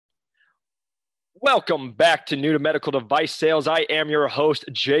Welcome back to New to Medical Device Sales. I am your host,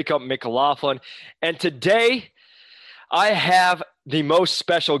 Jacob McLaughlin, and today I have the most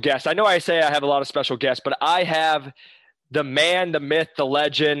special guest. I know I say I have a lot of special guests, but I have the man, the myth, the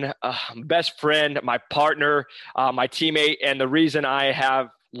legend, best friend, my partner, my teammate, and the reason I have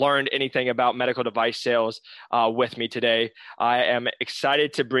learned anything about medical device sales with me today. I am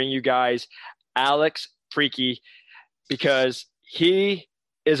excited to bring you guys Alex Freaky because he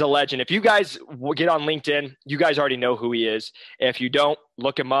is a legend. If you guys get on LinkedIn, you guys already know who he is. If you don't,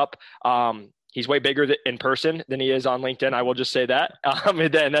 look him up. He's way bigger in person than he is on LinkedIn. I will just say that.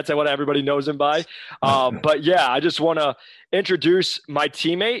 And that's what everybody knows him by. But yeah, I just want to introduce my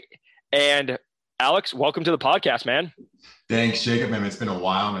teammate. And Alex, welcome to the podcast, man. Thanks, Jacob. Man, it's been a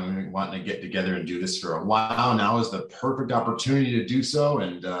while. I've been wanting to get together and do this for a while. Now is the perfect opportunity to do so.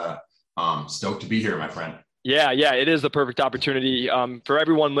 And stoked to be here, my friend. Yeah, it is the perfect opportunity for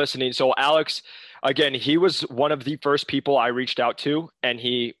everyone listening. So Alex, again, he was one of the first people I reached out to, and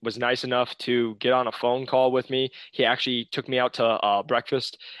he was nice enough to get on a phone call with me. He actually took me out to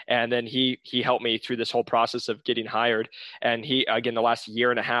breakfast, and then he helped me through this whole process of getting hired. And he, again, the last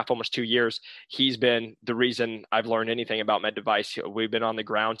year and a half, almost 2 years, he's been the reason I've learned anything about med device. We've been on the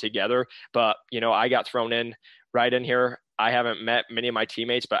ground together, but I got thrown in right in here. I haven't met many of my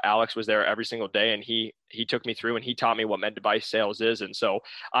teammates, but Alex was there every single day, and he took me through and he taught me what med device sales is. And so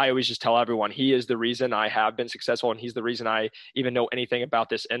I always just tell everyone he is the reason I have been successful, and he's the reason I even know anything about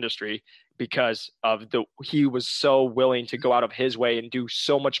this industry, because of he was so willing to go out of his way and do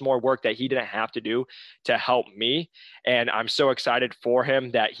so much more work that he didn't have to do to help me. And I'm so excited for him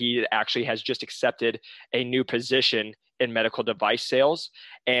that he actually has just accepted a new position in medical device sales.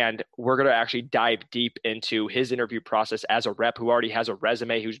 And we're going to actually dive deep into his interview process as a rep who already has a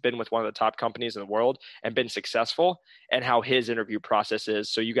resume, who's been with one of the top companies in the world and been successful, and how his interview process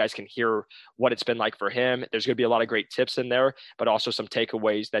is. So you guys can hear what it's been like for him. There's going to be a lot of great tips in there, but also some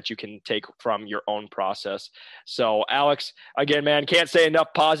takeaways that you can take from your own process. So Alex, again, man, can't say enough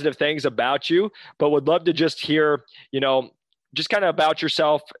positive things about you, but would love to just hear, just kind of about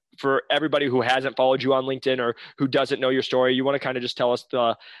yourself for everybody who hasn't followed you on LinkedIn or who doesn't know your story. You want to kind of just tell us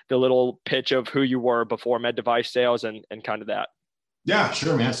the little pitch of who you were before med device sales and kind of that. Yeah,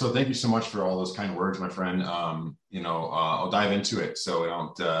 sure, man. So thank you so much for all those kind words, my friend. I'll dive into it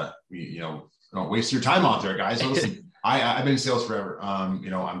so we don't waste your time out there, guys. Listen, I've been in sales forever.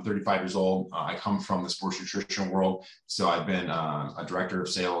 I'm 35 years old. I come from the sports nutrition world. So I've been a director of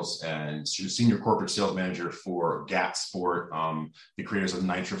sales and senior corporate sales manager for GAT Sport, the creators of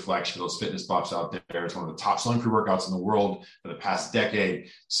NitroFlex, for those fitness buffs out there. It's one of the top selling pre-workouts in the world for the past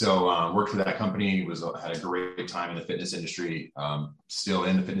decade. So worked for that company, had a great time in the fitness industry, still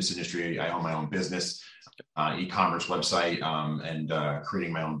in the fitness industry. I own my own business. E-commerce website and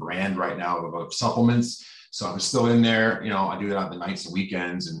creating my own brand right now of supplements. So I'm still in there. I do it on the nights and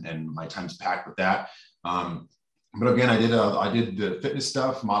weekends, and my time's packed with that. But again, I did the fitness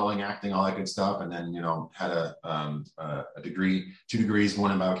stuff, modeling, acting, all that good stuff, and then had a degree, 2 degrees,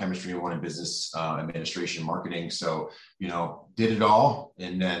 one in biochemistry and one in business administration, marketing. So did it all,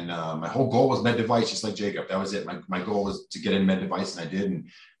 and then my whole goal was med device, just like Jacob. That was it. My goal was to get in med device, and I did, and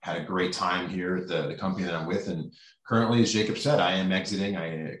had a great time here at the company that I'm with. And currently, as Jacob said, I am exiting. I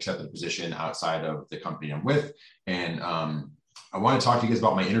accepted a position outside of the company I'm with, and I want to talk to you guys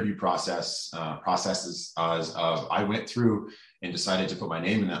about my interview processes as of I went through and decided to put my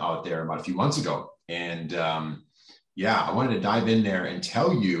name out there about a few months ago. And I wanted to dive in there and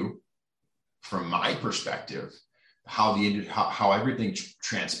tell you from my perspective how everything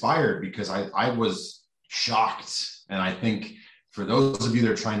transpired, because I was shocked. And I think for those of you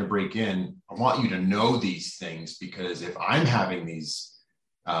that are trying to break in, I want you to know these things, because if I'm having these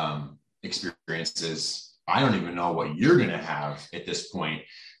experiences, I don't even know what you're going to have at this point.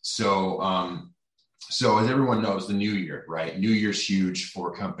 So as everyone knows, the new year, right? New Year's huge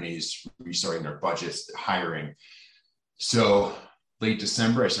for companies restarting their budgets, hiring. So late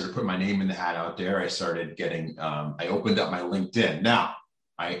December, I started putting my name in the hat out there. I started getting, I opened up my LinkedIn. Now,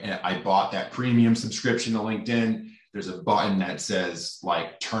 I bought that premium subscription to LinkedIn. There's a button that says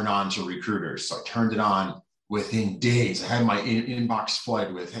turn on to recruiters. So I turned it on. Within days, I had my inbox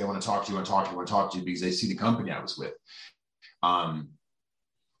flooded with, hey, I want to talk to you, because they see the company I was with. And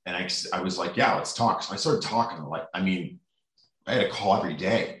I was like, yeah, let's talk. So I started talking. I had a call every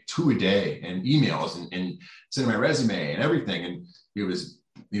day, 2 a day, and emails and sending my resume and everything. And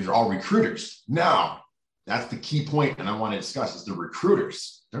these are all recruiters. Now, that's the key point, and I want to discuss is the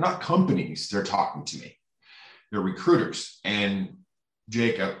recruiters. They're not companies. They're talking to me. They're recruiters. And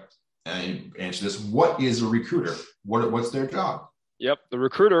Jacob, and answer this: what is a recruiter? What's their job? Yep. The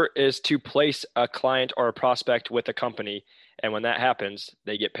recruiter is to place a client or a prospect with a company. And when that happens,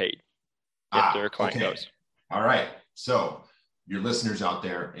 they get paid if their client Okay. goes. All right. So your listeners out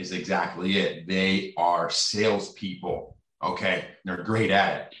there is exactly it. They are salespeople. Okay. They're great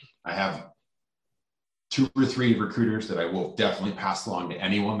at it. I have 2 or 3 recruiters that I will definitely pass along to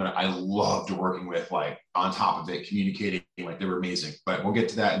anyone that I loved working with, like on top of it, communicating, like they were amazing. But we'll get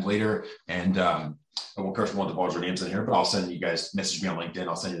to that later. And of course, we won't divulge their names in here, but I'll send you guys, message me on LinkedIn.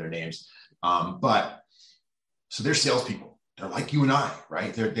 I'll send you their names. But so they're salespeople. They're like you and I,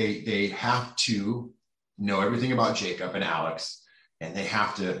 right? They have to know everything about Jacob and Alex, and they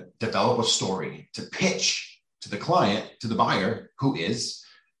have to develop a story to pitch to the client, to the buyer, who is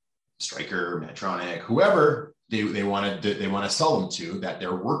Stryker, Medtronic, whoever they want to sell them to, that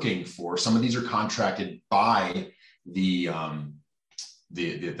they're working for. Some of these are contracted by the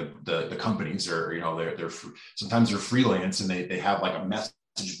companies, or they're sometimes they're freelance, and they have like a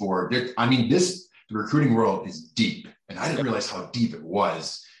message board. The recruiting world is deep, and I didn't realize how deep it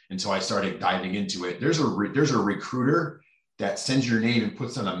was until I started diving into it. There's a recruiter that sends your name and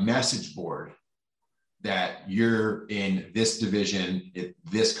puts on a message board that you're in this division,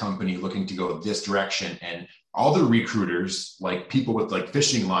 this company, looking to go this direction. And all the recruiters, like people with like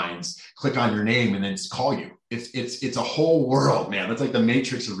fishing lines, click on your name and then call you. It's a whole world, man. That's like the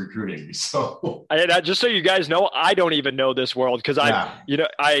matrix of recruiting. So just so you guys know, I don't even know this world, because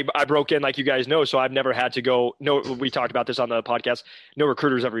I broke in, like you guys know, so I've never had to go. No, we talked about this on the podcast. No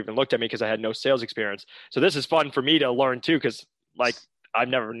recruiters ever even looked at me because I had no sales experience. So this is fun for me to learn too, because like I've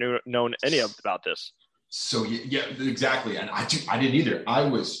never known any about this. So yeah, exactly. And I didn't either. I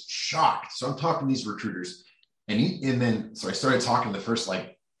was shocked. So I'm talking to these recruiters, and then I started talking to the first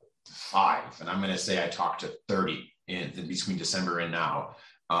like 5, and I'm going to say I talked to 30 in between December and now.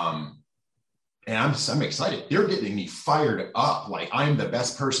 And I'm excited. They're getting me fired up. Like I'm the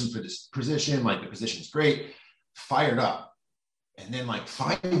best person for this position. Like the position's great, fired up. And then like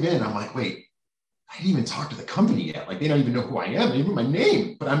 5 in, I'm like, wait, I didn't even talk to the company yet. Like they don't even know who I am. They even know my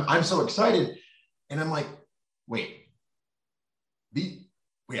name, but I'm so excited. And I'm like, wait,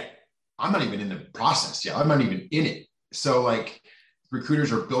 I'm not even in the process yet. I'm not even in it. So like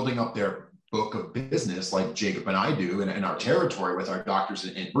recruiters are building up their book of business like Jacob and I do in our territory with our doctors,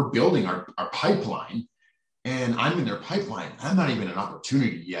 and we're building our pipeline, and I'm in their pipeline. I'm not even an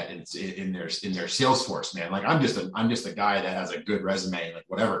opportunity yet in their Salesforce, man. Like I'm just a guy that has a good resume, like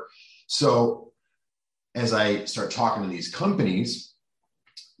whatever. So as I start talking to these companies,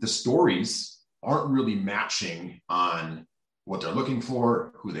 the stories aren't really matching on what they're looking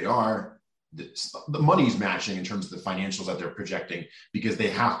for, who they are. The money's matching in terms of the financials that they're projecting, because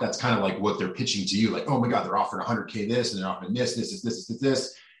that's kind of like what they're pitching to you. Like, oh my God, they're offering 100K this, and they're offering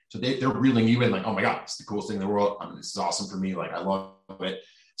this. So they're reeling you in like, oh my God, it's the coolest thing in the world. This is awesome for me. Like, I love it.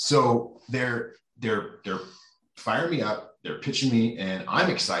 So they're firing me up. They're pitching me, and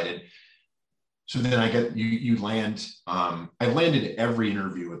I'm excited. So then I get you land. I landed every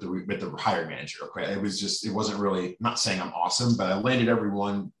interview with the hiring manager. Okay, it wasn't really, I'm not saying I'm awesome, but I landed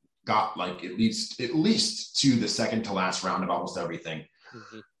everyone. Got like at least to the second to last round of almost everything.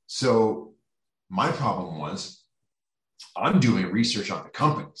 Mm-hmm. So my problem was I'm doing research on the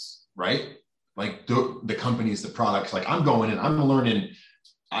companies, right? Like the companies, the products. Like I'm going in, I'm learning.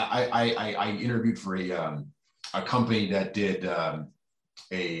 I interviewed for a company that did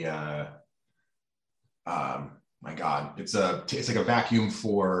my God, it's like a vacuum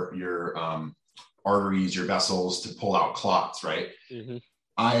for your arteries, your vessels, to pull out clots, right? Mm-hmm.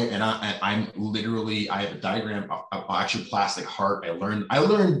 I'm literally, I have a diagram of actual plastic heart. I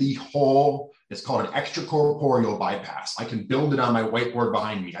learned the whole, it's called an extracorporeal bypass. I can build it on my whiteboard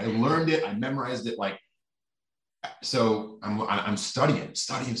behind me. I learned it. I memorized it. Like, so I'm studying.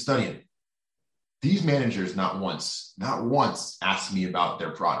 These managers not once asked me about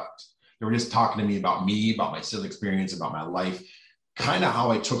their product. They were just talking to me, about my sales experience, about my life, kind of how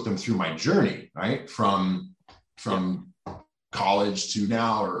I took them through my journey, right? From college to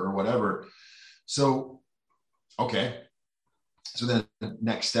now or whatever. So, okay. So then the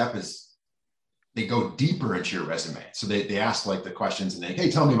next step is they go deeper into your resume. So they ask like the questions, and hey,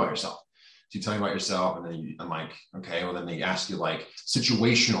 tell me about yourself. So you tell me about yourself. And then I'm like, okay, well then they ask you like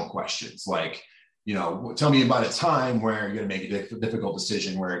situational questions, like, tell me about a time where you're going to make a difficult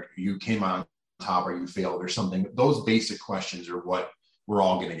decision where you came on top or you failed or something. Those basic questions are what we're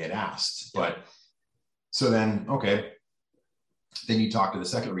all going to get asked. But so then, okay. Then you talk to the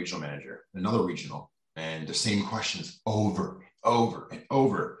second regional manager, another regional, and the same questions over and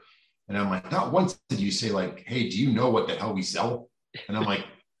over. And I'm like, not once did you say like, hey, do you know what the hell we sell? And I'm like,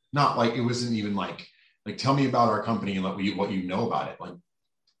 not like, it wasn't even like, Like, tell me about our company and what you know about it. Like,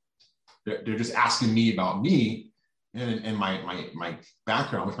 they're just asking me about me and my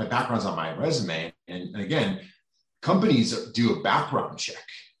background, which my background's on my resume. And again, companies do a background check.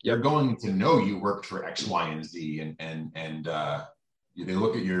 They're going to know you worked for X, Y, and Z, and they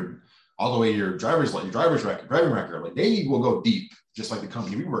look at all the way your driver's record, driving record. Like, they will go deep, just like the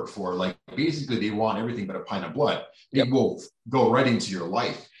company we work for. Like, basically, they want everything but a pint of blood. They will go right into your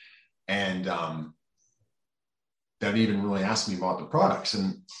life, and that even really asked me about the products,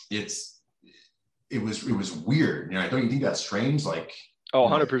 and it was weird. Don't you think that's strange? Like, oh,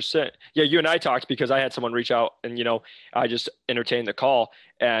 100%. Yeah, you and I talked because I had someone reach out and, I just entertained the call,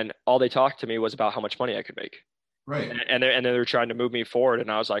 and all they talked to me was about how much money I could make. Right. And then they were trying to move me forward.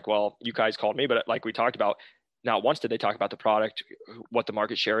 And I was like, well, you guys called me, but like we talked about, not once did they talk about the product, what the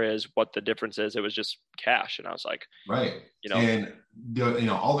market share is, what the difference is. It was just cash. And I was like, right. And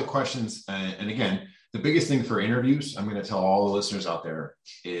all the questions. And again, the biggest thing for interviews, I'm going to tell all the listeners out there,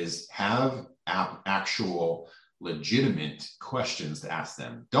 is have actual legitimate questions to ask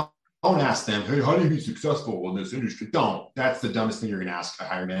them. Don't ask them, hey, how do you be successful in this industry? Don't. That's the dumbest thing you're going to ask a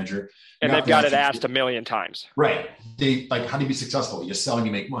hiring manager. And they've got it asked a million times. Right. They like, how do you be successful? You sell and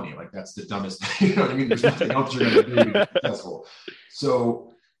you make money. Like, that's the dumbest thing. You know what I mean? There's nothing else you're going to do to be successful.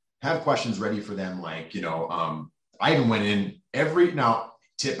 So have questions ready for them. Like, I even went in now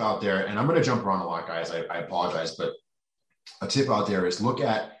tip out there, and I'm going to jump around a lot, guys. I apologize, but a tip out there is look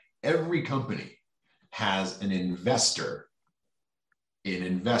at every company has an investor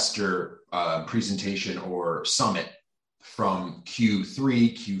presentation or summit from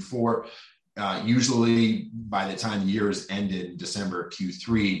Q3, Q4. Usually by the time the year is ended, December,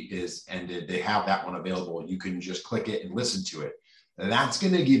 Q3 is ended, they have that one available. You can just click it and listen to it. That's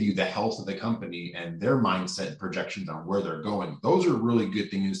going to give you the health of the company and their mindset and projections on where they're going. Those are really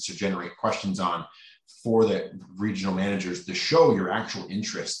good things to generate questions on for the regional managers to show your actual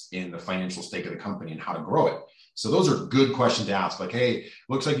interest in the financial stake of the company and how to grow it. So those are good questions to ask. Like, hey,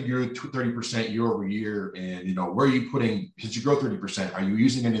 looks like you grew 30% year over year. And, where are you putting, since you grow 30%, are you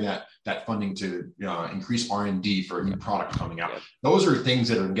using any of that funding to increase R&D for a new product coming out? Those are things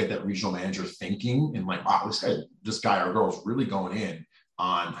that are going to get that regional manager thinking and like, wow, this guy or girl is really going in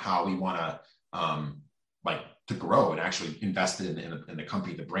on how we want to grow and actually invest in the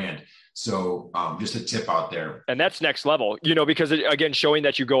company, the brand. So just a tip out there. And that's next level, because again, showing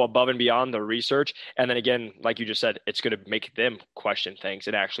that you go above and beyond the research. And then again, like you just said, it's going to make them question things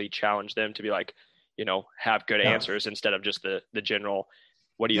and actually challenge them to be like, have good answers instead of just the general,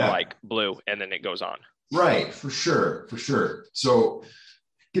 what do you like, blue? And then it goes on. Right. For sure. So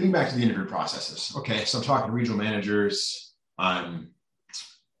getting back to the interview processes. Okay. So I'm talking to regional managers.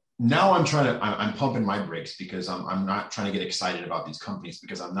 Now I'm pumping my brakes because I'm not trying to get excited about these companies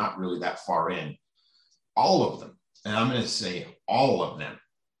because I'm not really that far in. All of them, and I'm going to say all of them,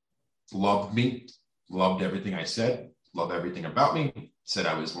 loved me, loved everything I said, loved everything about me, said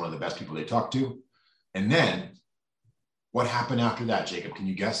I was one of the best people they talked to. And then what happened after that, Jacob? Can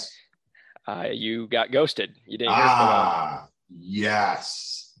you guess? You got ghosted. You didn't hear from them.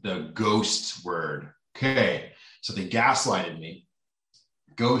 Yes, the ghost word. Okay, so they gaslighted me,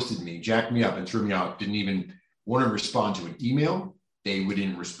 ghosted me, jacked me up, and threw me out. Didn't even want to respond to an email. They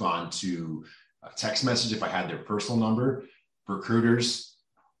wouldn't respond to a text message if I had their personal number. Recruiters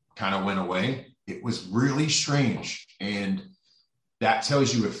kind of went away. It was really strange. And that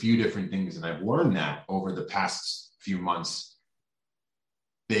tells you a few different things. And I've learned that over the past few months.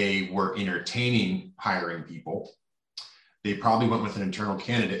 They were entertaining hiring people. They probably went with an internal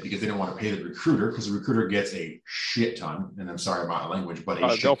candidate because they didn't want to pay the recruiter, because the recruiter gets a shit ton, and I'm sorry about my language, but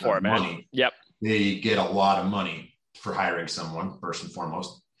a shit ton of money. Yep. They get a lot of money for hiring someone, first and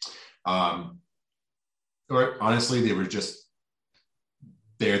foremost. Or honestly,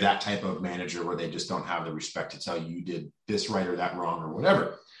 they're that type of manager where they just don't have the respect to tell you did this right or that wrong or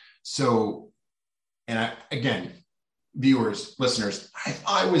whatever. So, and again, viewers, listeners, if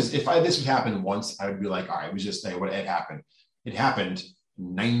this would happen once, I would be like, all right, it was just what had happened. It happened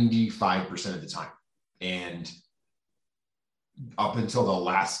 95% of the time. And up until the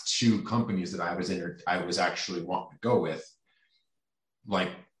last two companies that I was actually wanting to go with, like,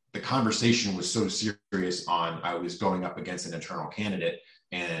 the conversation was so serious I was going up against an internal candidate,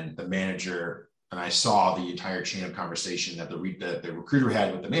 and the manager, and I saw the entire chain of conversation that the recruiter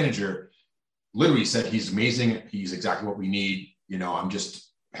had with the manager. Literally said, he's amazing. He's exactly what we need. I'm just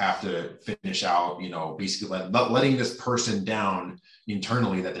have to finish out, basically letting this person down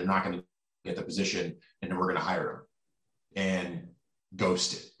internally that they're not going to get the position, and then we're going to hire him, and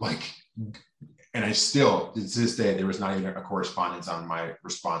ghosted. And I still, to this day, there was not even a correspondence on my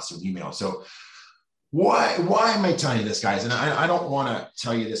response to an email. So why am I telling you this, guys? And I don't want to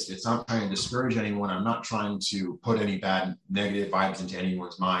tell you this. It's not trying to discourage anyone. I'm not trying to put any bad negative vibes into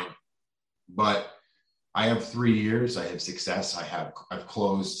anyone's mind. But I have 3 years. I have success. I've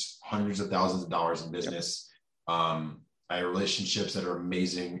closed hundreds of thousands of dollars in business. I have relationships that are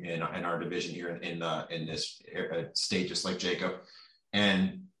amazing in our division here in this state, just like Jacob.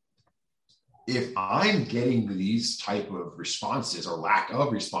 And if I'm getting these type of responses or lack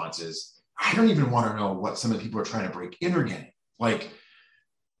of responses, I don't even want to know what some of the people are trying to break in or getting. Like,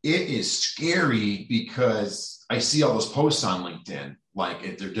 it is scary because I see all those posts on LinkedIn.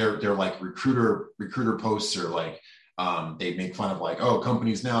 Like they're like recruiter posts, or like they make fun of like, oh,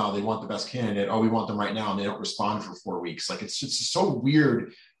 companies now, they want the best candidate. Oh, we want them right now. And they don't respond for 4 weeks. Like, it's just so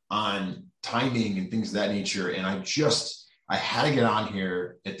weird on timing and things of that nature. And I had to get on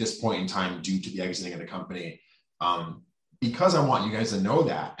here at this point in time due to the exiting of the company. Because I want you guys to know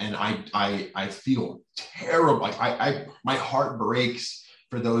that. And I feel terrible. Like my heart breaks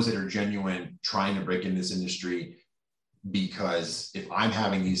for those that are genuine trying to break in this industry, because if I'm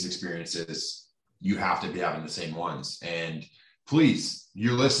having these experiences, you have to be having the same ones. And please,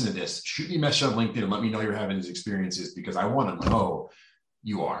 you're listening to this, shoot me a message on LinkedIn and let me know you're having these experiences, because I want to know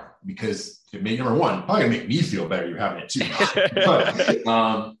you are, because it may, number one, probably gonna make me feel better you're having it too.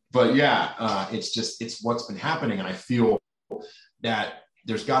 But yeah, it's what's been happening. And I feel that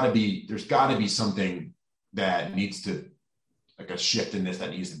there's got to be something that needs to, like a shift in this that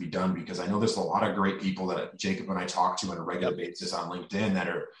needs to be done, because I know there's a lot of great people that Jacob and I talk to on a regular basis on LinkedIn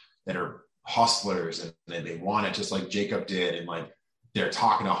that are hustlers, and they want it just like Jacob did. And like, they're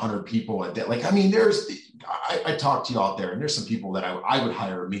talking to 100 people a day. Like, I mean, I talk to you out there, and there's some people that I would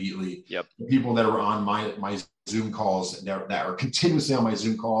hire immediately. Yep. People that are on my Zoom calls that are continuously on my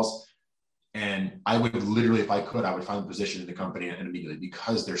Zoom calls. And I would literally, if I could, I would find a position in the company and immediately,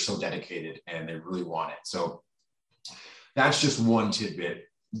 because they're so dedicated and they really want it. So that's just one tidbit.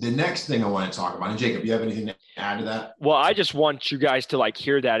 The next thing I want to talk about, and Jacob, you have anything to add to that? Well, I just want you guys to like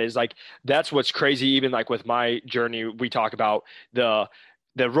hear that, is like, that's what's crazy. Even like with my journey, we talk about the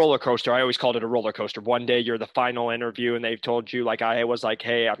roller coaster. I always called it a roller coaster. One day you're the final interview and they've told you, like I was like,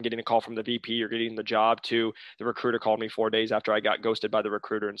 hey, I'm getting a call from the VP, you're getting the job, to the recruiter called me 4 days after I got ghosted by the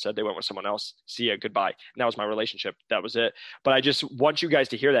recruiter and said they went with someone else. See ya, goodbye. And that was my relationship. That was it. But I just want you guys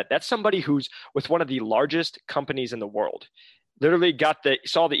to hear that. That's somebody who's with one of the largest companies in the world. Literally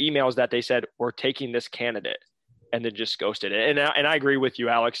saw the emails that they said, we're taking this candidate, and then just ghosted it. And I agree with you,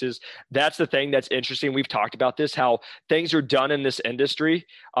 Alex, that's the thing that's interesting. We've talked about this, how things are done in this industry,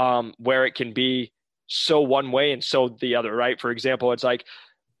 where it can be so one way and so the other, right? For example, it's like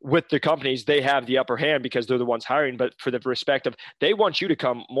with the companies, they have the upper hand because they're the ones hiring, but for the respect of, they want you to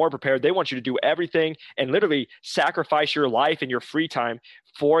come more prepared. They want you to do everything and literally sacrifice your life and your free time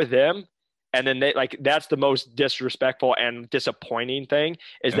for them. And then that's the most disrespectful and disappointing thing,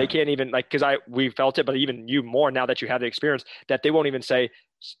 is they can't even, like, because we felt it, but even you more now that you have the experience, that they won't even say,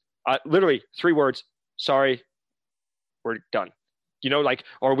 literally 3 words, sorry, we're done. Like,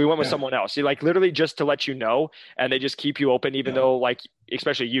 or we went with someone else. Like, literally just to let you know, and they just keep you open, even though, like,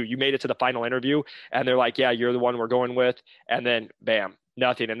 especially you made it to the final interview and they're like, yeah, you're the one we're going with. And then bam,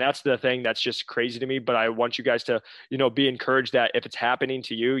 nothing. And that's the thing that's just crazy to me. But I want you guys to, be encouraged that if it's happening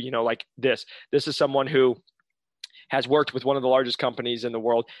to you, like this is someone who has worked with one of the largest companies in the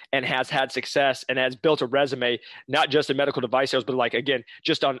world and has had success and has built a resume, not just in medical device sales, but like, again,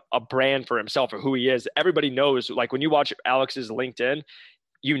 just on a brand for himself or who he is. Everybody knows, like, when you watch Alex's LinkedIn,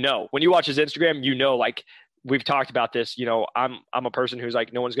 when you watch his Instagram, like, we've talked about this, I'm a person who's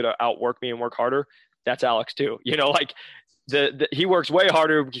like, no one's going to outwork me and work harder. That's Alex too. Like he works way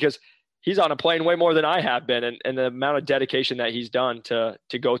harder because he's on a plane way more than I have been, and the amount of dedication that he's done to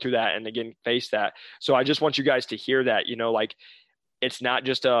go through that and again face that. So I just want you guys to hear that, like, it's not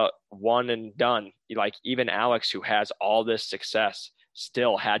just a one and done. Like, even Alex, who has all this success,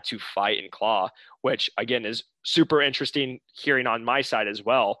 still had to fight and claw, which again is super interesting hearing on my side as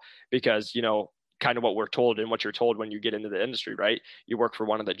well, because kind of what we're told and what you're told when you get into the industry, right? You work for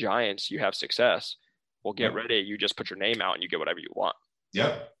one of the giants, you have success. Well, get ready. You just put your name out and you get whatever you want.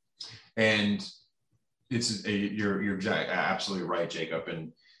 Yep. And you're absolutely right, Jacob.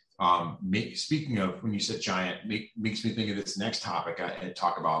 And speaking of, when you said giant, makes me think of this next topic I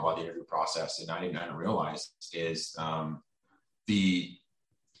talk about the interview process, and I didn't realize is the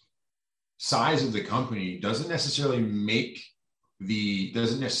size of the company doesn't necessarily,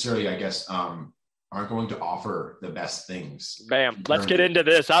 I guess, aren't going to offer the best things. Bam. Let's get into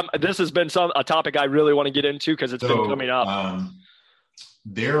this. This has been a topic I really want to get into because it's been coming up.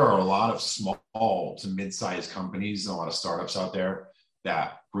 There are a lot of small to mid-sized companies and a lot of startups out there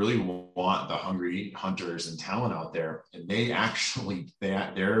that really want the hungry hunters and talent out there. And they actually,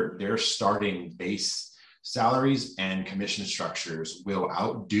 their starting base salaries and commission structures will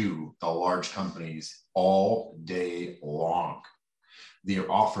outdo the large companies all day long.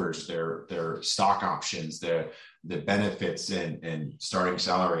 Their offers, their stock options, the benefits and starting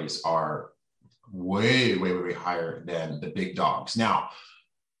salaries are way, way, way higher than the big dogs. Now,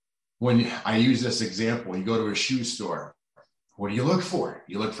 when I use this example, you go to a shoe store, what do you look for?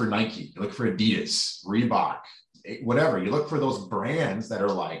 You look for Nike, you look for Adidas, Reebok, whatever. You look for those brands that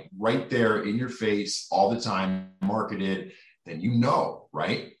are like right there in your face all the time, marketed, then you know,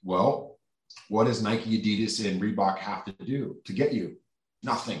 right? Well, what does Nike, Adidas, and Reebok have to do to get you?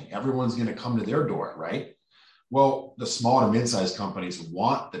 Nothing. Everyone's going to come to their door, right? Well, the small to mid-sized companies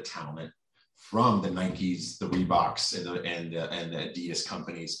want the talent from the Nikes, the Reeboks, and the Adidas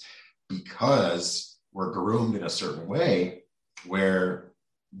companies, because we're groomed in a certain way where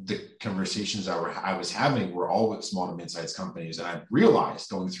the conversations I was having were all with small to mid-sized companies. And I realized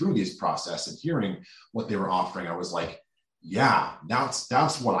going through these process and hearing what they were offering, I was like, yeah,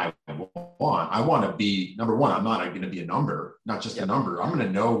 that's what I want. I want to be, number one, I'm not going to be a number, not just a number. I'm going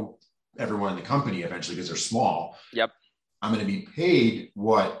to know everyone in the company eventually because they're small. Yep. I'm going to be paid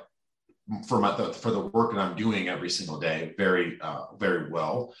what for the work that I'm doing every single day, very, very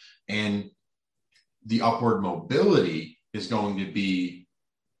well. And the upward mobility is going to be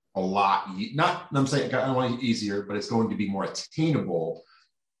a lot, I'm saying I don't want it easier, but it's going to be more attainable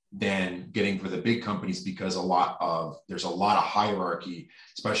than getting for the big companies, because there's a lot of hierarchy,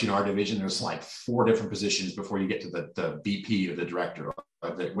 especially in our division. There's like 4 different positions before you get to the VP or the director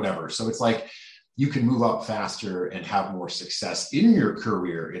of the whatever. So it's like you can move up faster and have more success in your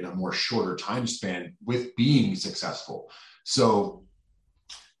career in a more shorter time span with being successful. So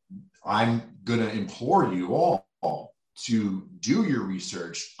I'm going to implore you all to do your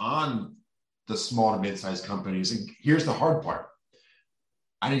research on the small to mid-sized companies. And here's the hard part.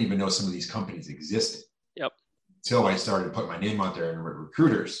 I didn't even know some of these companies existed. Yep. Until I started putting my name out there and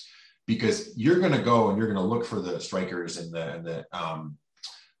recruiters, because you're going to go and you're going to look for the Strikers and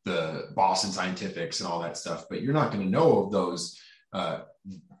the Boston Scientifics and all that stuff, but you're not going to know of those,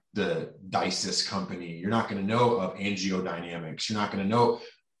 the Dices company. You're not going to know of AngioDynamics. You're not going to know.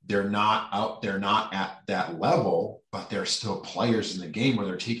 They're not at that level, but they're still players in the game where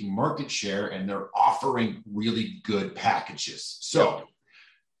they're taking market share and they're offering really good packages. So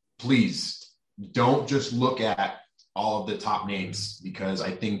please don't just look at all of the top names, because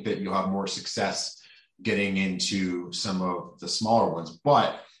I think that you'll have more success getting into some of the smaller ones.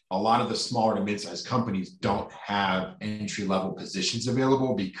 But a lot of the smaller to mid-sized companies don't have entry-level positions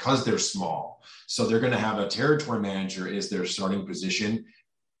available because they're small. So they're going to have a territory manager is their starting position,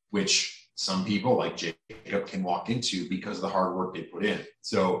 which some people like Jacob can walk into because of the hard work they put in.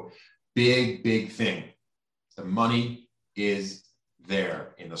 So big thing. The money is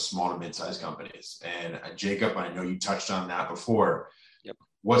there in the small to mid-sized companies. And Jacob, I know you touched on that before. Yep.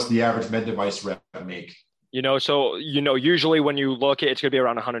 What's the average med device rep make? Usually when you look at it's going to be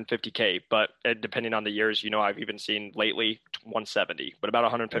around 150K, but depending on the years, I've even seen lately 170, but about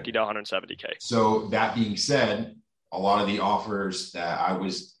 150 to 170K. So that being said, a lot of the offers that I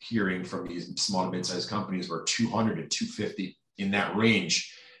was hearing from these small to mid-sized companies were 200 to 250 in that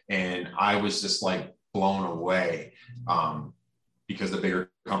range. And I was just like blown away. Because the bigger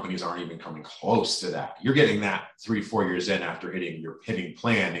companies aren't even coming close to that. You're getting that 3-4 years in after hitting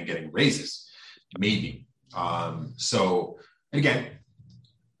plan and getting raises, maybe. So again,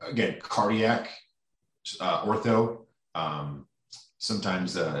 cardiac, ortho,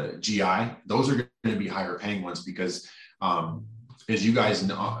 sometimes GI, those are going to be higher paying ones because as you guys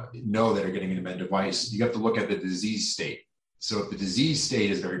know that are getting into med device, you have to look at the disease state. So if the disease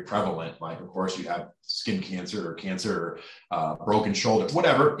state is very prevalent, like of course you have skin cancer or broken shoulder,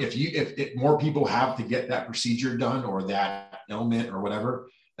 whatever, if more people have to get that procedure done or that ailment or whatever,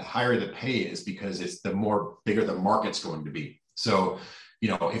 the higher the pay is, because it's the more bigger the market's going to be. So,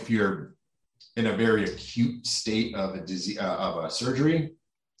 if you're in a very acute state of a disease, of a surgery,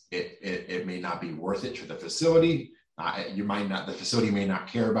 it may not be worth it to the facility. The facility may not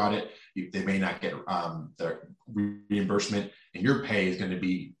care about it. They may not get the reimbursement, and your pay is going to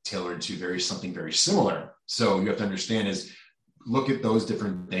be tailored to something very similar. So you have to understand is look at those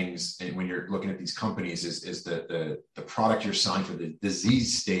different things. And when you're looking at these companies is the product you're selling for the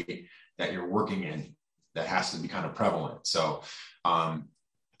disease state that you're working in, that has to be kind of prevalent. So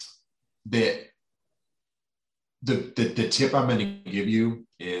the tip I'm going to give you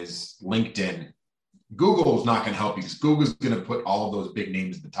is LinkedIn. Google's not going to help you because Google's going to put all of those big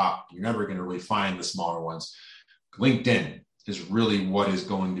names at the top. You're never going to really find the smaller ones. LinkedIn, is really what is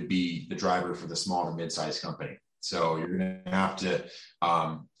going to be the driver for the small to mid-sized company. So you're going to have to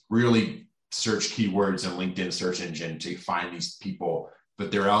really search keywords in LinkedIn search engine to find these people,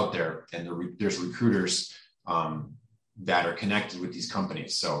 but they're out there, and there's recruiters that are connected with these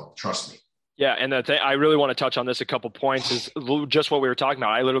companies. So trust me. Yeah. And the thing, I really want to touch on this, a couple points, is just what we were talking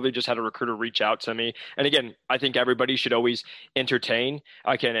about. I literally just had a recruiter reach out to me. And again, I think everybody should always entertain.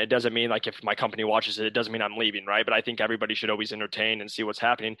 Again, it doesn't mean like if my company watches it, it doesn't mean I'm leaving, right? But I think everybody should always entertain and see what's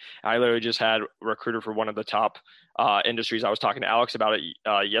happening. I literally just had a recruiter for one of the top industries. I was talking to Alex about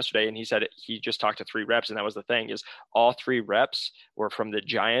it yesterday, and he said he just talked to 3 reps. And that was the thing, is all 3 reps were from the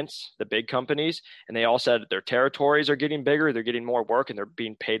giants, the big companies. And they all said their territories are getting bigger, they're getting more work, and they're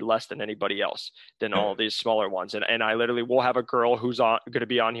being paid less than anybody else, than all these smaller ones. And I literally will have a girl who's going to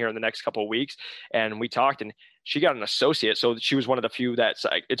be on here in the next couple of weeks. And we talked, and she got an associate. So she was one of the few that's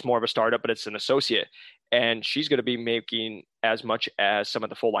like, it's more of a startup, but it's an associate. And she's going to be making as much as some of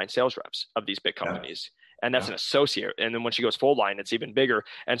the full line sales reps of these big companies. And that's an associate. And then when she goes full line, it's even bigger.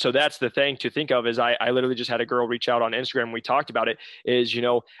 And so that's the thing to think of, is I literally just had a girl reach out on Instagram. We talked about it, is,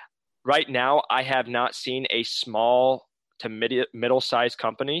 right now I have not seen a small to middle-sized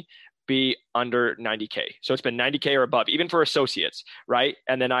company be under 90K. So it's been 90K or above, even for associates, right?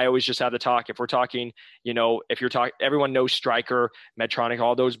 And then I always just have the talk. If we're talking, if you're talking, everyone knows Stryker, Medtronic,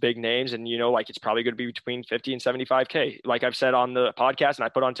 all those big names. And, like, it's probably going to be between 50 and 75K. Like I've said on the podcast, and I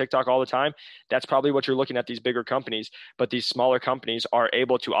put on TikTok all the time, that's probably what you're looking at, these bigger companies. But these smaller companies are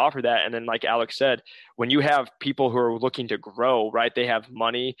able to offer that. And then, like Alex said, when you have people who are looking to grow, right, they have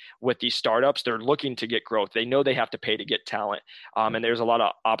money with these startups, they're looking to get growth. They know they have to pay to get talent. And there's a lot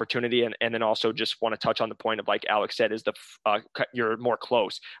of opportunity. And then also just want to touch on the point of, like Alex said, is you're more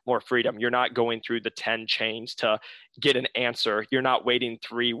close, more freedom. You're not going through the 10 chains to get an answer. You're not waiting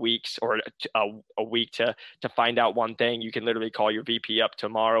 3 weeks or a week to find out one thing. You can literally call your VP up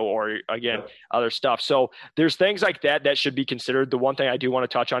tomorrow, or again, other stuff. So there's things like that should be considered. The one thing I do want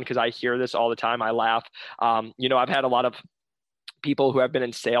to touch on, because I hear this all the time, I laugh. I've had a lot of people who have been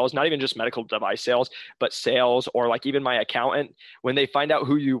in sales, not even just medical device sales, but sales, or like even my accountant, when they find out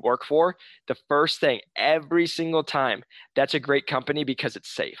who you work for, the first thing every single time, that's a great company because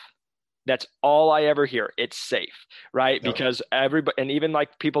it's safe. That's all I ever hear. It's safe, right? Yep. Because everybody, and even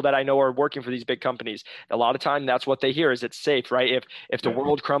like people that I know are working for these big companies, a lot of time that's what they hear, is it's safe, right? If the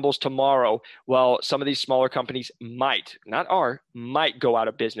world crumbles tomorrow, well, some of these smaller companies might go out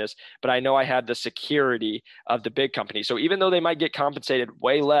of business, but I know I have the security of the big company. So even though they might get compensated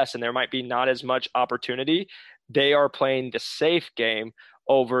way less and there might be not as much opportunity, they are playing the safe game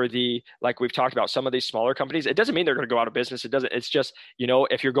over the, like we've talked about, some of these smaller companies. It doesn't mean they're going to go out of business. It's just,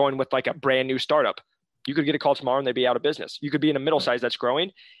 if you're going with like a brand new startup, you could get a call tomorrow and they'd be out of business. You could be in a middle size that's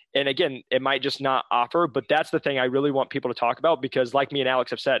growing. And again, it might just not offer, but that's the thing I really want people to talk about, because like me and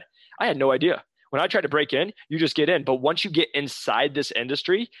Alex have said, I had no idea. When I tried to break in, you just get in. But once you get inside this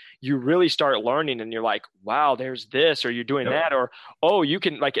industry, you really start learning, and you're like, wow, there's this, or you're doing that, or, oh, you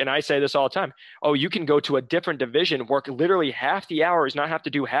can, like, and I say this all the time, oh, you can go to a different division, work literally half the hours, not have to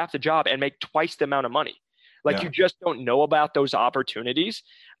do half the job, and make twice the amount of money. Like you just don't know about those opportunities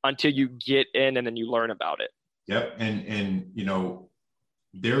until you get in and then you learn about it. Yep. And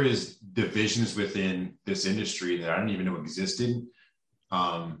there is divisions within this industry that I didn't even know existed.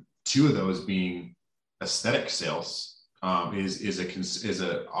 2 of those being aesthetic sales, is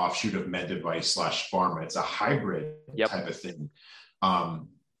a offshoot of med device / pharma. It's a hybrid type of thing.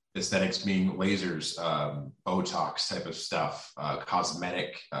 Aesthetics being lasers, Botox type of stuff,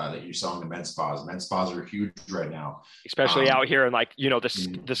 cosmetic that you sell in the med spas. Med spas are huge right now, especially out here in like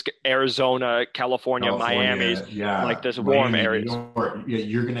this Arizona, California, Miami, like this warm areas.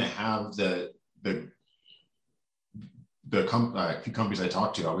 You're gonna have the few companies I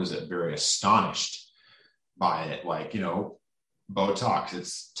talked to, I was very astonished by it. Like, Botox,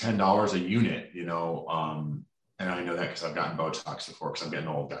 it's $10 a unit, and I know that because I've gotten Botox before, because I'm getting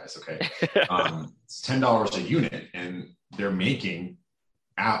old, guys. Okay. It's $10 a unit, and they're making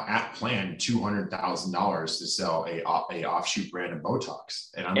at plan $200,000 to sell a offshoot brand of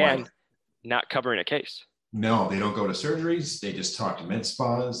Botox. And I'm like, not covering a case. No, they don't go to surgeries. They just talk to med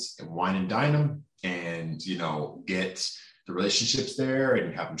spas and wine and dine them, and get the relationships there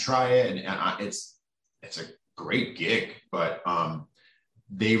and have them try it. And it's a great gig, but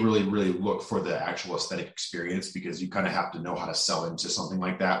they really, really look for the actual aesthetic experience, because you kind of have to know how to sell into something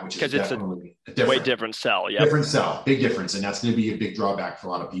like that, which is definitely a way different sell. Yeah, different sell, big difference, and that's going to be a big drawback for a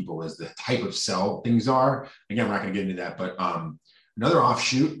lot of people, is the type of sell things are. Again, we're not going to get into that, but another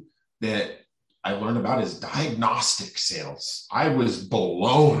offshoot that I learned about is diagnostic sales. I was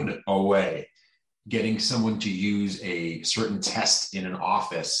blown away getting someone to use a certain test in an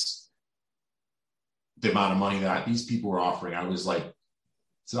office, the amount of money that these people were offering, I was like,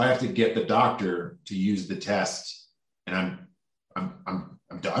 so I have to get the doctor to use the test, and I'm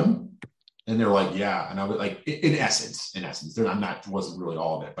done. And they're like, yeah. And I was like, in essence, wasn't really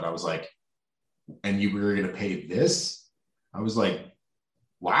all of it, but I was like, and you were going to pay this? I was like,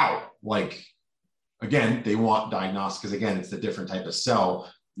 wow. Like, again, they want diagnostics because, again, it's a different type of sell.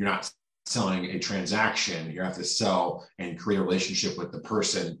 You're not selling a transaction. You have to sell and create a relationship with the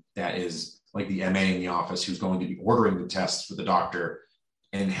person that is like the MA in the office who's going to be ordering the tests for the doctor,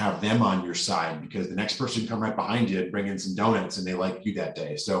 and have them on your side, because the next person can come right behind you and bring in some donuts and they like you that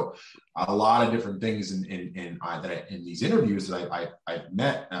day. So a lot of different things in these interviews that I've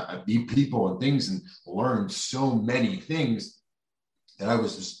met, meet people and things, and learned so many things that I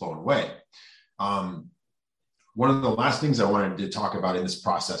was just blown away. One of the last things I wanted to talk about in this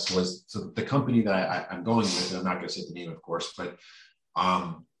process was, so the company that I'm going with, and I'm not going to say the name, of course, but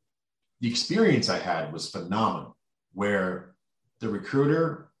the experience I had was phenomenal, where the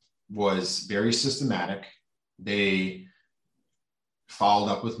recruiter was very systematic. They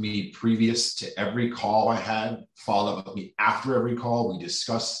followed up with me previous to every call I had, followed up with me after every call. We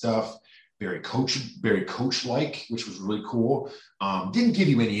discussed stuff, very coach-like, which was really cool. Didn't give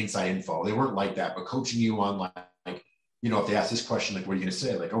you any inside info. They weren't like that, but coaching you on like, if they ask this question, like, what are you going to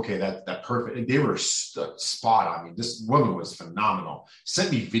say? Like, okay, that perfect. They were spot on. I mean, this woman was phenomenal. Sent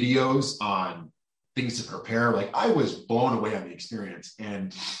me videos on things to prepare. Like, I was blown away on the experience.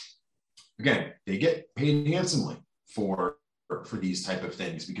 And again, they get paid handsomely for these type of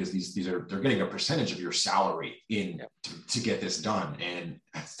things, because they're getting a percentage of your salary in to get this done. And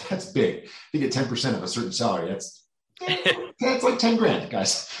that's big. They get 10% of a certain salary. That's like 10 grand,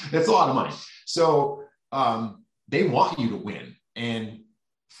 guys. That's a lot of money. So they want you to win, and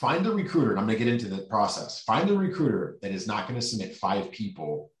find the recruiter. And I'm going to get into the process. Find the recruiter that is not going to submit 5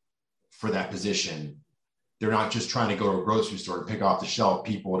 people for that position. They're not just trying to go to a grocery store and pick off the shelf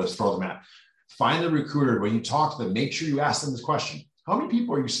people to throw them at. Find the recruiter. When you talk to them, make sure you ask them this question: how many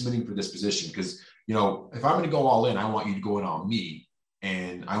people are you submitting for this position? Because, if I'm going to go all in, I want you to go in on me,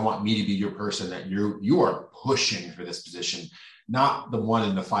 and I want me to be your person that you are pushing for this position, not the 1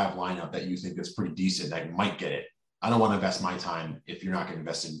 in the 5 lineup that you think is pretty decent that might get it. I don't want to invest my time if you're not going to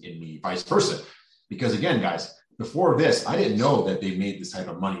invest in me, vice versa. Because again, guys, before this, I didn't know that they made this type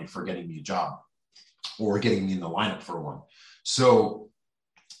of money for getting me a job or getting me in the lineup for one. So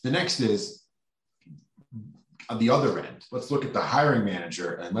the next is on the other end. Let's look at the hiring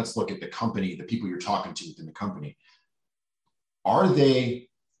manager, and let's look at the company, the people you're talking to within the company. Are they,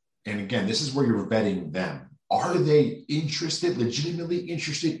 and again, this is where you're vetting them. Are they legitimately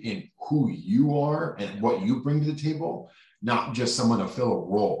interested in who you are and what you bring to the table? Not just someone to fill a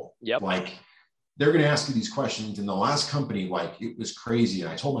role. Yep. Like, they're going to ask you these questions. In the last company, like, it was crazy. And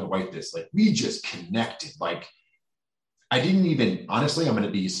I told my wife this, like, we just connected. Like, I didn't even, honestly, I'm going to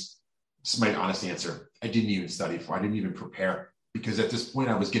be, this is my honest answer. I didn't even study for, I didn't even prepare, because at this point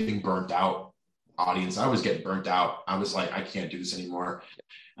I was getting burnt out. Audience, I was getting burnt out. I was like, I can't do this anymore.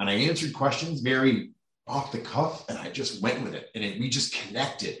 And I answered questions very off the cuff, and I just went with it. And we just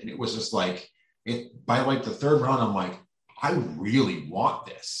connected. And it was just like, by like the 3rd round, I'm like, I really want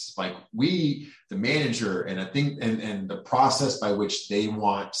this. Like, the manager, and I think, and the process by which they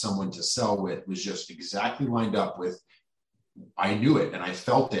want someone to sell with was just exactly lined up with, I knew it and I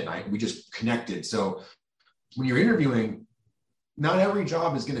felt it. And we just connected. So when you're interviewing, not every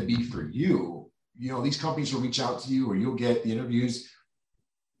job is going to be for you. These companies will reach out to you, or you'll get the interviews.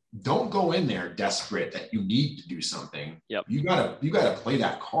 Don't go in there desperate that you need to do something. Yep. You gotta play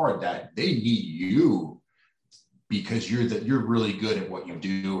that card that they need you, because you're really good at what you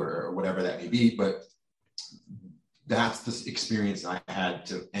do, or whatever that may be. But that's the experience I had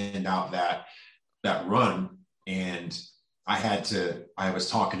to end out that run. And I was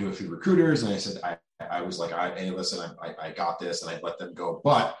talking to a few recruiters, and I said, I was like, hey, listen, I got this, and I let them go.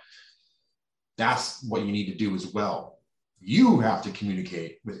 But that's what you need to do as well. You have to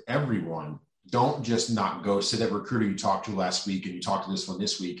communicate with everyone. Don't just not go sit that recruiter you talked to last week, and you talk to this one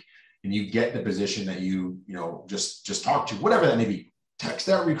this week, and you get the position that you just talked to, whatever that may be. Text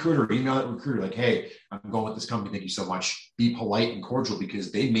that recruiter, email that recruiter, like, hey, I'm going with this company. Thank you so much. Be polite and cordial,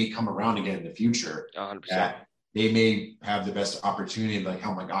 because they may come around again in the future. 100%. That they may have the best opportunity. Like,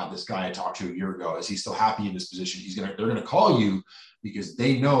 oh my God, this guy I talked to a year ago, is he still happy in this position? They're going to call you, because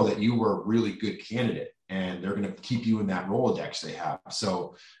they know that you were a really good candidate, and they're going to keep you in that Rolodex they have.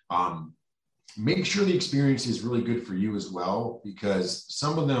 So make sure the experience is really good for you as well, because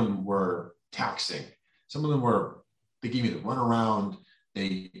some of them were taxing. Some of them they gave me the runaround.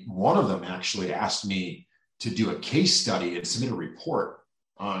 one of them actually asked me to do a case study and submit a report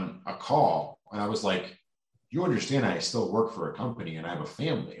on a call. And I was like, you understand I still work for a company and I have a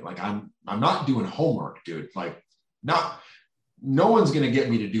family. Like I'm not doing homework, dude. Like no one's going to get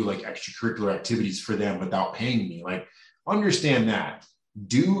me to do like extracurricular activities for them without paying me. Like understand that.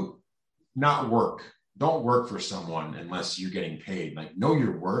 Do not work. Don't work for someone unless you're getting paid. Like know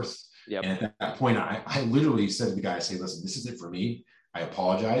your worth. Yep. And at that point, I literally said to the guy, I say, listen, this isn't for me. I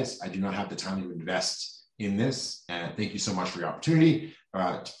apologize. I do not have the time to invest in this. And thank you so much for your opportunity.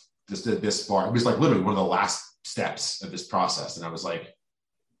 This far, it was like literally one of the last steps of this process. And I was like,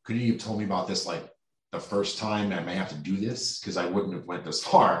 couldn't you have told me about this like the first time I may have to do this? Because I wouldn't have went this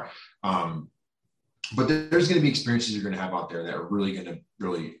far. But there's going to be experiences you're going to have out there that are really going to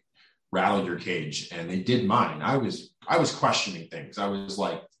really rattle your cage. And they did mine. I was questioning things. I was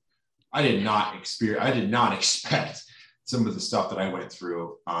like, I did not expect some of the stuff that I went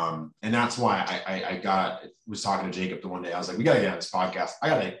through. And that's why I was talking to Jacob the one day. I was like, we got to get on this podcast. I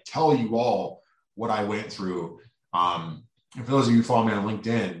got to tell you all what I went through. And for those of you who follow me on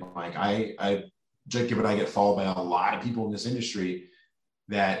LinkedIn, like Jacob and I get followed by a lot of people in this industry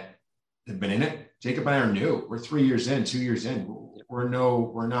that have been in it. Jacob and I are new. We're 3 years in, 2 years in. We're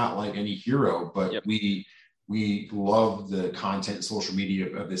not like any hero, but yep. we love the content and social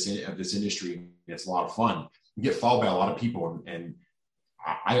media of this industry. It's a lot of fun. We get followed by a lot of people, and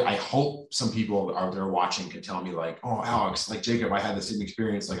I hope some people out there watching can tell me like, oh, Alex, like Jacob, I had the same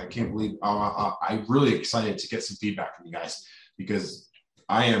experience. Like, I can't believe, I'm really excited to get some feedback from you guys because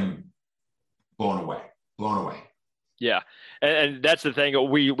I am blown away. Yeah. And that's the thing.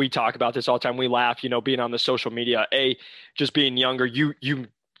 We talk about this all the time. We laugh, being on the social media, just being younger, you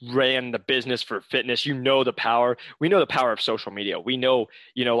ran the business for fitness, the power. We know the power of social media. We know,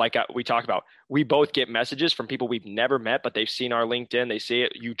 like we talk about, we both get messages from people we've never met, but they've seen our LinkedIn. They see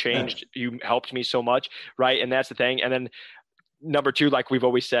it. You changed, you helped me so much. Right. And that's the thing. And then number two, like we've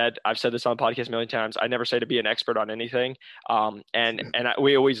always said, I've said this on the podcast a million times, I never say to be an expert on anything.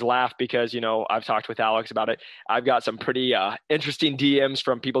 We always laugh because, I've talked with Alex about it. I've got some pretty interesting DMs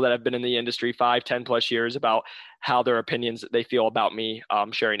from people that have been in the industry 5, 10 plus years about how their opinions they feel about me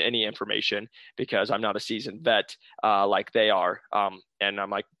sharing any information because I'm not a seasoned vet like they are. And I'm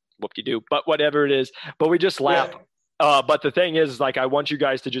like, whoop-de-doo, but whatever it is, but we just laugh. Yeah. But the thing is, like, I want you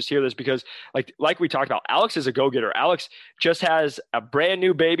guys to just hear this because like we talked about, Alex is a go-getter. Alex just has a brand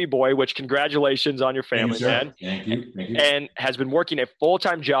new baby boy, which congratulations on your family, man. Thank you. And has been working a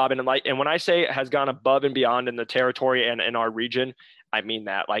full-time job. And when I say has gone above and beyond in the territory and in our region, I mean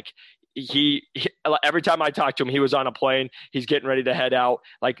that. Like, he every time I talk to him, he was on a plane. He's getting ready to head out.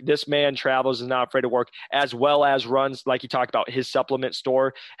 Like, this man travels, is not afraid to work, as well as runs, like he talked about, his supplement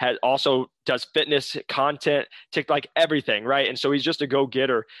store, also does fitness content, like everything, right? And so he's just a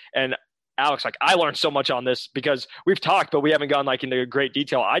go-getter. And Alex, like, I learned so much on this because we've talked, but we haven't gone like into great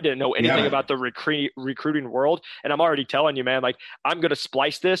detail. I didn't know anything about the recruiting world. And I'm already telling you, man, like, I'm going to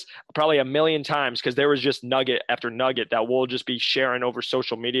splice this probably a million times because there was just nugget after nugget that we'll just be sharing over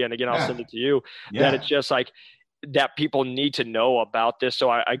social media. And again, I'll send it to you. That it's just like that people need to know about this. So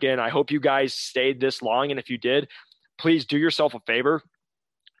I hope you guys stayed this long. And if you did, please do yourself a favor.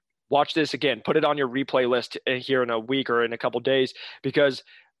 Watch this again, put it on your replay list here in a week or in a couple of days, because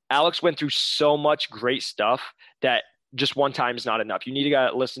Alex went through so much great stuff that just one time is not enough. You need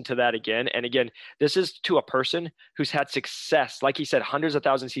to listen to that again. And again, this is to a person who's had success. Like he said, hundreds of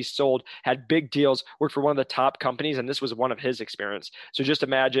thousands he's sold, had big deals, worked for one of the top companies. And this was one of his experience. So just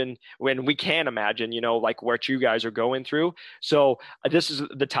imagine when we can imagine, like what you guys are going through. So this is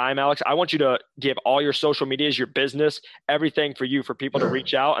the time, Alex. I want you to give all your social medias, your business, everything for people to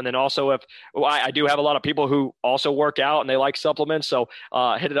reach out. And then also I do have a lot of people who also work out and they like supplements. So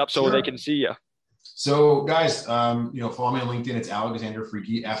hit it up so they can see you. So guys, follow me on LinkedIn. It's Alexander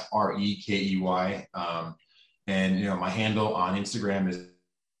Freaky, F-R-E-K-E-Y. And, my handle on Instagram is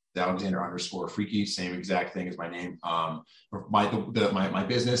Alexander_Freaky, same exact thing as my name. My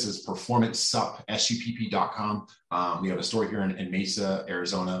business is performancesupp, SUPP.com. We have a store here in Mesa,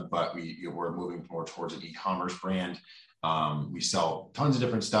 Arizona, but we're moving more towards an e-commerce brand. We sell tons of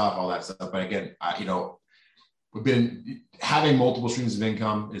different stuff, all that stuff. But again, we've been having multiple streams of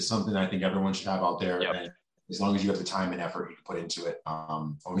income is something I think everyone should have out there. Yep. And as long as you have the time and effort you can put into it,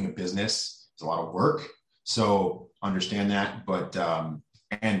 owning a business is a lot of work. So understand that, but,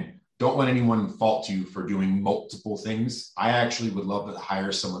 and don't let anyone fault you for doing multiple things. I actually would love to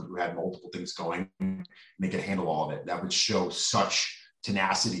hire someone who had multiple things going and they could handle all of it. That would show such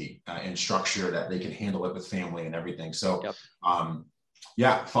tenacity and structure that they can handle it with family and everything. So,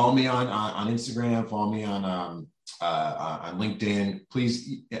 follow me on Instagram, follow me on on LinkedIn.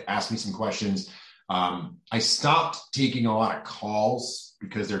 Please ask me some questions. I stopped taking a lot of calls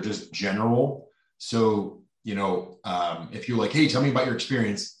because they're just general. So, if you're like, hey, tell me about your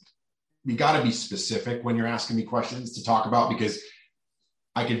experience, you got to be specific when you're asking me questions to talk about, because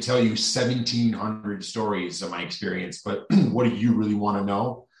I can tell you 1,700 stories of my experience, but what do you really want to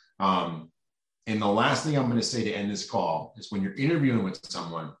know? And the last thing I'm going to say to end this call is, when you're interviewing with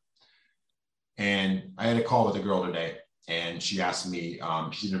someone, and I had a call with a girl today, and she asked me,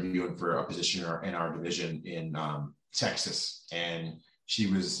 she's interviewing for a position in our division in Texas, and she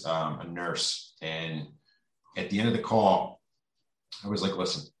was a nurse. And at the end of the call, I was like,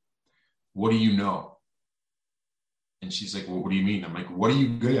 listen, what do you know? And she's like, well, what do you mean? I'm like, what are you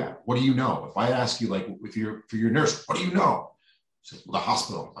good at? What do you know? If I ask you, like, if you're a nurse, what do you know? She's like, well, the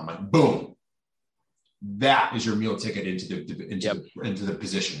hospital. I'm like, boom. That is your meal ticket into the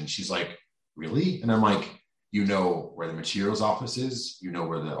position. And she's like, really? And I'm like, you know where the materials office is, you know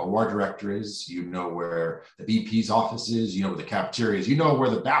where the OR director is, you know where the VP's office is, you know where the cafeteria is, you know where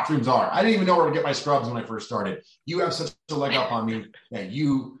the bathrooms are. I didn't even know where to get my scrubs when I first started. You have such a leg up on me that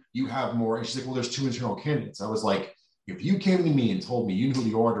you have more. And she's like, well, there's 2 internal candidates. I was like, if you came to me and told me you knew who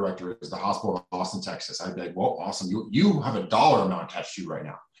the OR director is, the hospital of Austin, Texas, I'd be like, well, awesome. You have a dollar amount attached to you right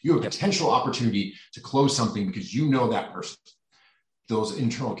now. You have a potential opportunity to close something because you know that person. Those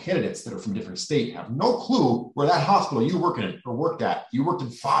internal candidates that are from different state have no clue where that hospital you worked at. You worked in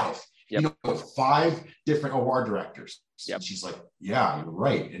 5. Yep. You know, 5 different OR directors. Yep. And she's like, yeah, you're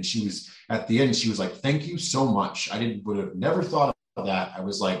right. And she was, at the end, she was like, thank you so much. Would have never thought of that. I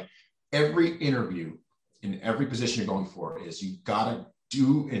was like, every interview in every position you're going for is, you got to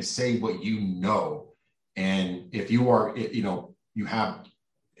do and say what you know. And if you are, you have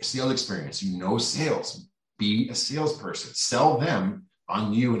sales experience, sales, be a salesperson, sell them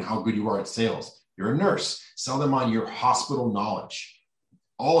on you and how good you are at sales. You're a nurse, sell them on your hospital knowledge,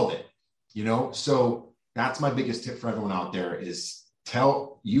 all of it, So that's my biggest tip for everyone out there, is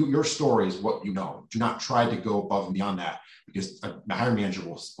tell your story is what you know. Do not try to go above and beyond that, because the hiring manager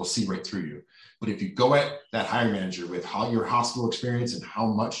will see right through you. But if you go at that hiring manager with how your hospital experience and how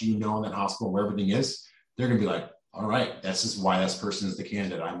much you know in that hospital, where everything is, they're going to be like, all right, this is why this person is the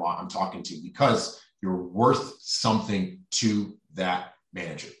candidate I'm talking to, because you're worth something to that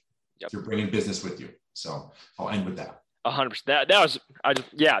manager. Yep. You're bringing business with you. So I'll end with that. 100%.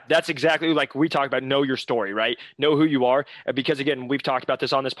 That's exactly like we talked about. Know your story, right? Know who you are. Because again, we've talked about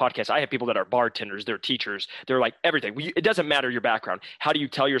this on this podcast. I have people that are bartenders, they're teachers, they're like everything. It doesn't matter your background. How do you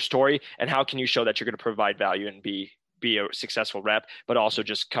tell your story, and how can you show that you're going to provide value and be a successful rep, but also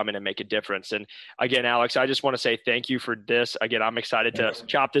just come in and make a difference? And again, Alex, I just want to say thank you for this. Again, I'm excited to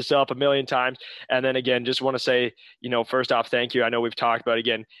chop this up a million times. And then again, just want to say, first off, thank you. I know we've talked about,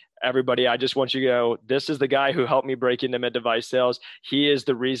 again, everybody, I just want you to know, this is the guy who helped me break into med device sales. He is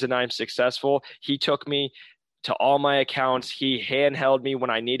the reason I'm successful. He took me to all my accounts. He handheld me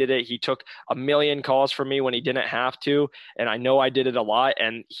when I needed it. He took a million calls from me when he didn't have to. And I know I did it a lot.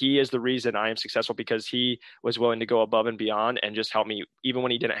 And he is the reason I am successful, because he was willing to go above and beyond and just help me even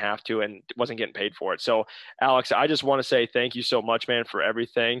when he didn't have to and wasn't getting paid for it. So Alex, I just want to say thank you so much, man, for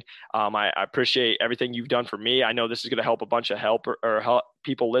everything. I appreciate everything you've done for me. I know this is going to help a bunch of help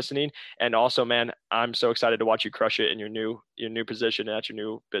people listening. And also, man, I'm so excited to watch you crush it in your new position at your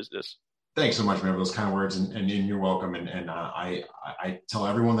new business. Thanks so much, man, for those kind of words, and you're welcome. And I tell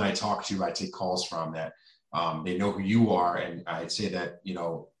everyone that I talk to, I take calls from, that they know who you are, and I'd say that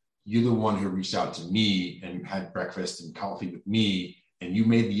you're the one who reached out to me and had breakfast and coffee with me, and you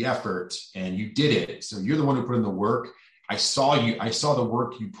made the effort and you did it. So you're the one who put in the work. I saw the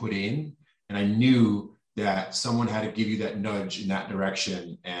work you put in, and I knew that someone had to give you that nudge in that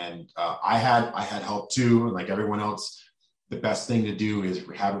direction. And I had help too, like everyone else. The best thing to do is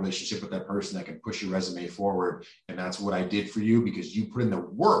have a relationship with that person that can push your resume forward. And that's what I did for you, because you put in the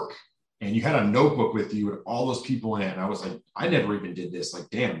work and you had a notebook with you with all those people in it. And I was like, I never even did this. Like,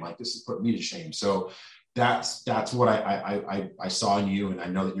 damn, like this has put me to shame. So that's what I saw in you. And I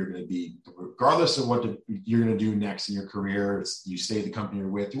know that you're going to be, regardless of what you're going to do next in your career, you stay the company you're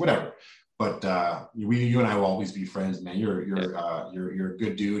with, whatever. But you and I will always be friends, man. You're a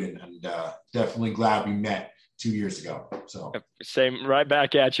good dude, and definitely glad we met 2 years ago. So same, right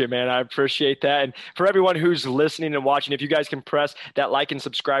back at you, man. I appreciate that. And for everyone who's listening and watching, if you guys can press that like and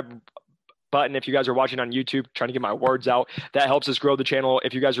subscribe button. If you guys are watching on YouTube, trying to get my words out, that helps us grow the channel.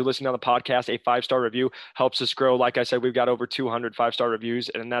 If you guys are listening on the podcast, a 5-star review helps us grow. Like I said, we've got over 200 5-star reviews,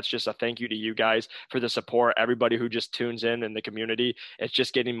 and that's just a thank you to you guys for the support. Everybody who just tunes in the community, it's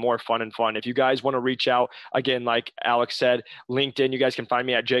just getting more fun and fun. If you guys want to reach out, again, like Alex said, LinkedIn, you guys can find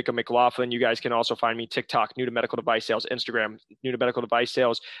me at Jacob McLaughlin. You guys can also find me TikTok, New to Medical Device Sales, Instagram, New to Medical Device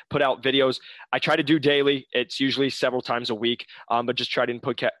Sales. Put out videos. I try to do daily. It's usually several times a week, but just try to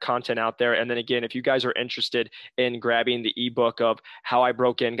put content out there. And then again, if you guys are interested in grabbing the ebook of how I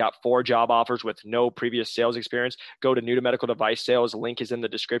broke in, got 4 job offers with no previous sales experience, go to New to Medical Device Sales. Link is in the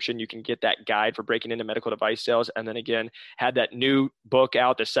description. You can get that guide for breaking into medical device sales. And then again, had that new book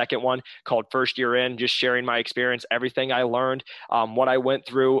out, the second one called First Year In, just sharing my experience, everything I learned, what I went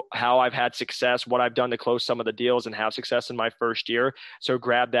through, how I've had success, what I've done to close some of the deals and have success in my first year. So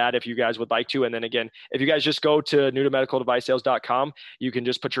grab that if you guys would like to. And then again, if you guys just go to newtomedicaldevicesales.com, you can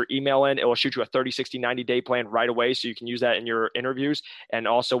just put your email in. It will shoot you a 30, 60, 90-day plan right away. So you can use that in your interviews. And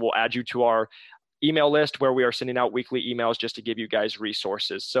also we'll add you to our email list where we are sending out weekly emails just to give you guys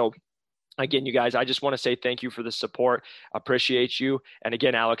resources. So again, you guys, I just want to say thank you for the support. Appreciate you. And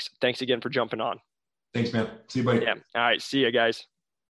again, Alex, thanks again for jumping on. Thanks, man. See you, buddy. Yeah. All right. See you guys.